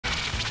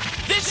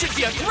This should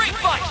be a great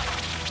fight!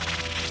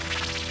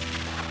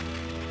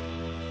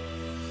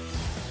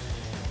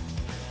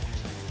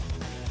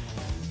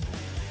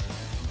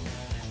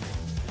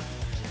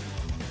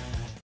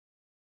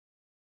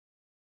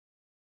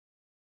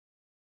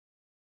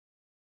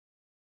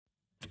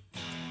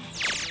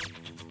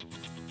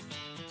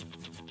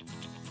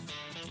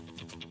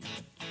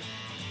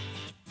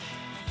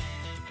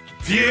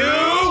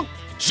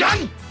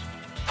 Fusion!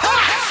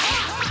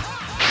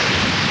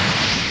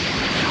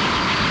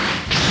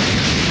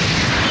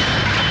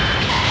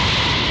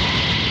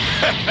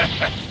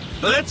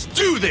 Let's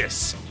do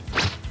this!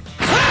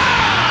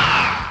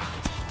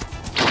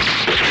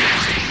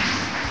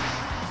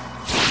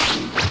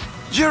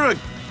 You're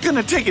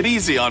gonna take it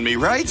easy on me,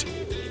 right?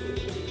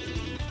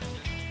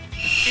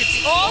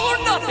 It's all or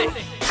nothing!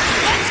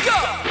 Let's go!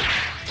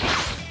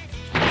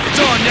 It's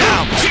on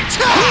now!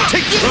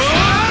 Take this!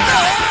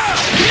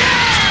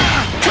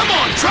 Come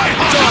on, try it!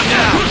 It's on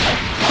now!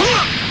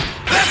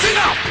 That's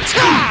enough!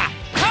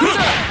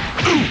 Counter!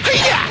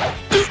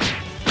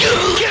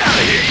 Get out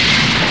of here!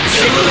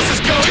 See where this is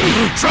going?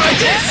 Try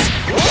this!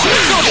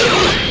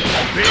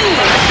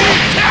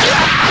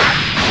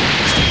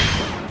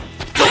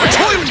 Don't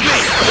toy with me!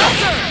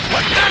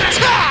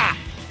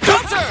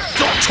 Counter!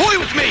 Don't toy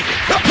with me! Is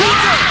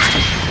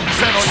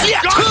that all you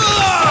got?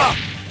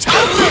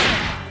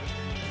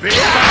 This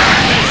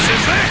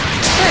is it!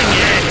 Dang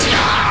it!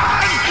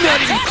 Not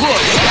even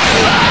close!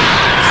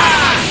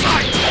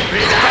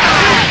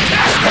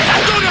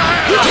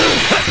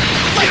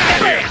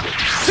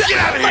 Get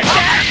out of here!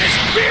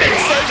 Been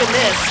saving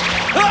this!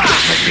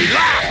 Make me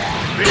laugh!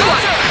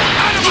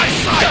 Out of my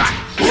sight!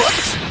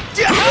 What's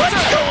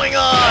going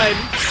on?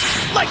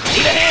 Like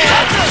the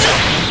hand!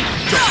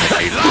 Don't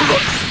make me laugh!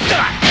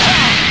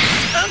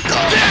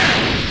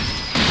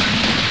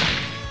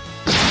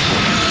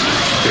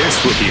 This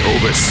will be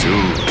over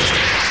soon.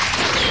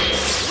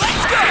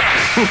 Let's go!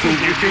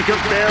 You think a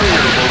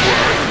barrier will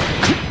work?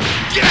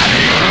 Get out of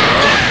here!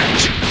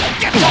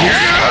 Get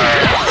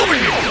over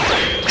here!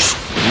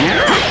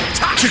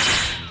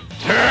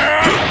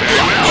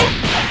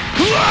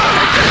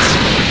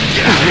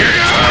 Get out of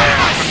here!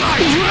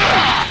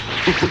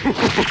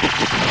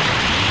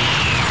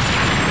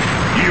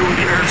 You and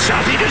the Earth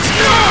shall be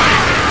destroyed!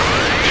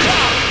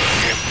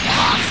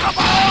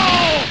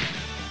 Impossible!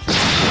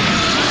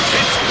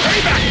 It's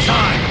payback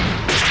time!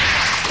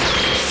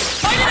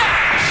 Fight it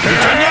out! You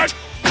done yet?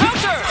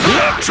 Counter!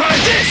 Try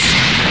this!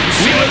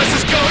 See where this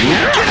is going?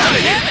 Get out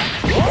of here!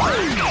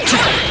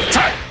 Counter!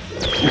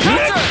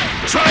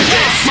 Try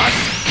this!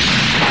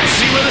 I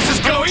see where this is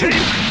going!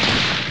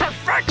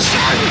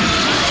 Perfection!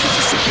 This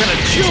is some kind of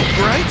joke,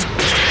 right?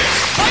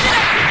 Fight it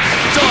out!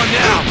 It's on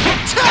now!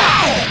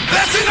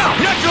 That's enough!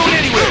 Not going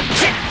anywhere!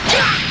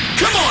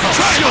 Come on,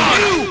 try it on!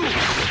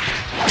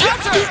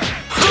 Counter!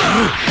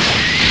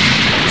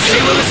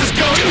 See where this is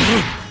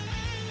going?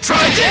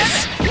 Try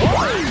this!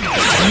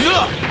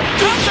 Enough!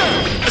 Counter!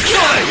 I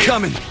saw it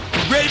coming!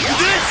 Ready for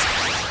this?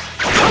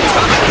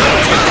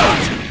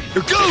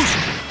 Here goes!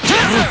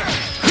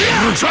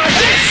 Try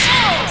this!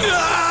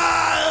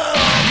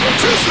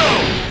 Too slow!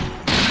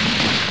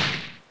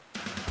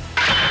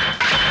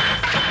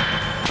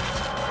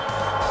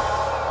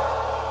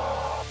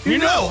 You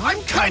know,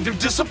 I'm kind of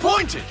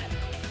disappointed.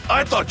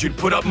 I thought you'd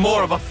put up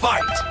more of a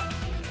fight.